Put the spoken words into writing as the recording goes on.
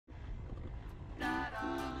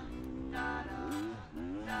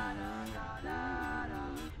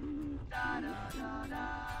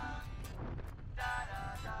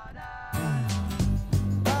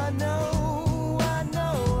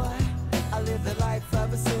live the life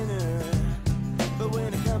of a sinner, but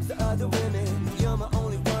when it comes to other women, you're my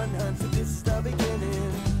only one, hun, so this is the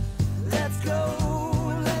beginning. Let's go,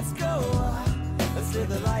 let's go. Let's live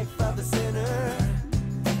the life of a sinner,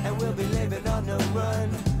 and we'll be living on the run,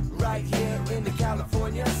 right here in the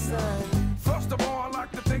California sun. First of all, I'd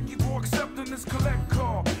like to thank you for accepting this collect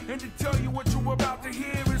call, and to tell you what you're about to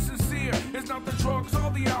hear is sincere. It's not the drugs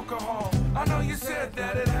or the alcohol. I know you said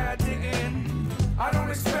that it had to end. I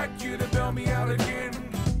don't expect you to bail me out again,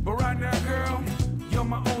 but right now, girl, you're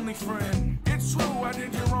my only friend. It's true, I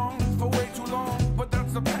did you wrong for way too long, but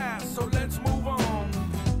that's the past, so let's move on.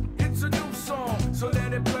 It's a new song, so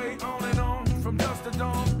let it play on and on, from dusk to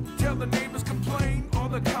dawn. Tell the neighbors complain, or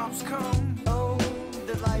the cops come. Oh,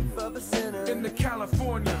 the life of a sinner In the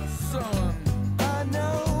California sun. I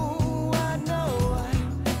know,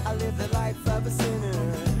 I live the life of a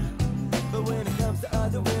sinner, but when it comes to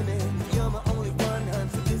other women, you're my only one, hun,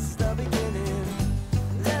 so this is the beginning.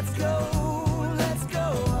 Let's go, let's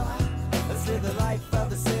go. Let's live the life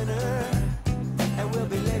of a sinner, and we'll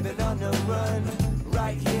be living on the run,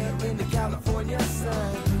 right here in the California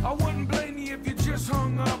sun. I wouldn't blame you if you just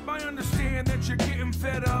hung up. I understand that you're getting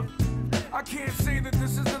fed up. I can't say that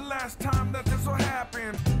this is the last time that this will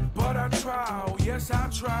happen, but I try, oh yes I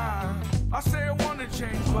try. I say I wanna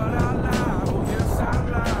change, but I lie, oh yes I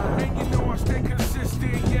lie. And you know I stay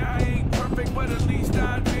consistent, yeah I ain't perfect, but at least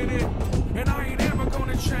I admit it. And I ain't ever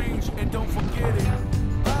gonna change, and don't forget it.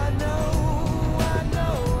 I know,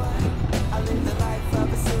 I live the life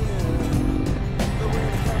of a sinner, but when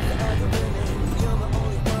it comes to other women, you're my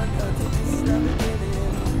only one, hun, so this is the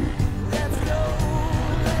beginning. Let's go,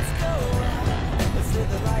 let's go. Let's live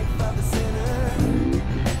the life of a sinner,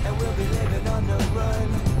 and we'll be living on the run,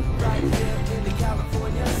 right here in the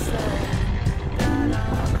California sun.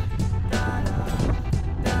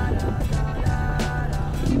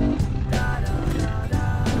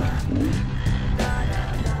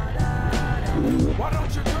 Why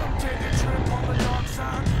don't you come take a trip on the dark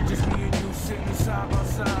side? Just me and you sitting side by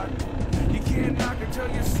side. You can't knock until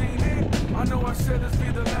you've seen it. I know I said this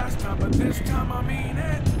be the last time, but this time I mean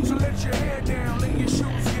it. So let your hair down, let your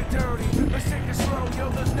shoes get dirty. Let's take it slow, yo,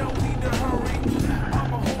 there's no need to hurry.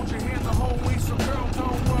 I'ma hold your hand the whole way, so girl,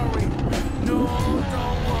 don't worry. No,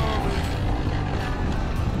 don't worry.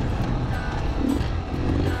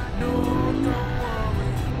 No, don't worry.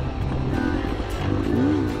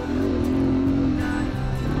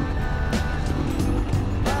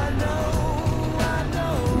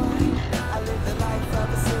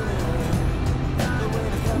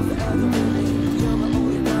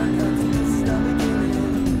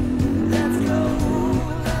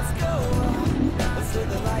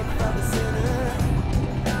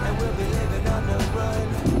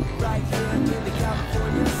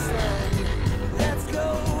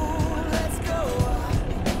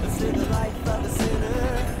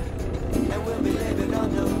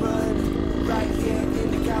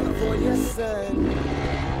 California sun.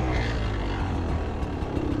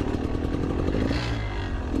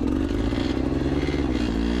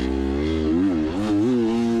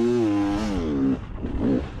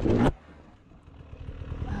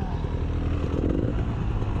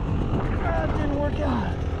 Didn't work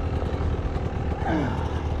out.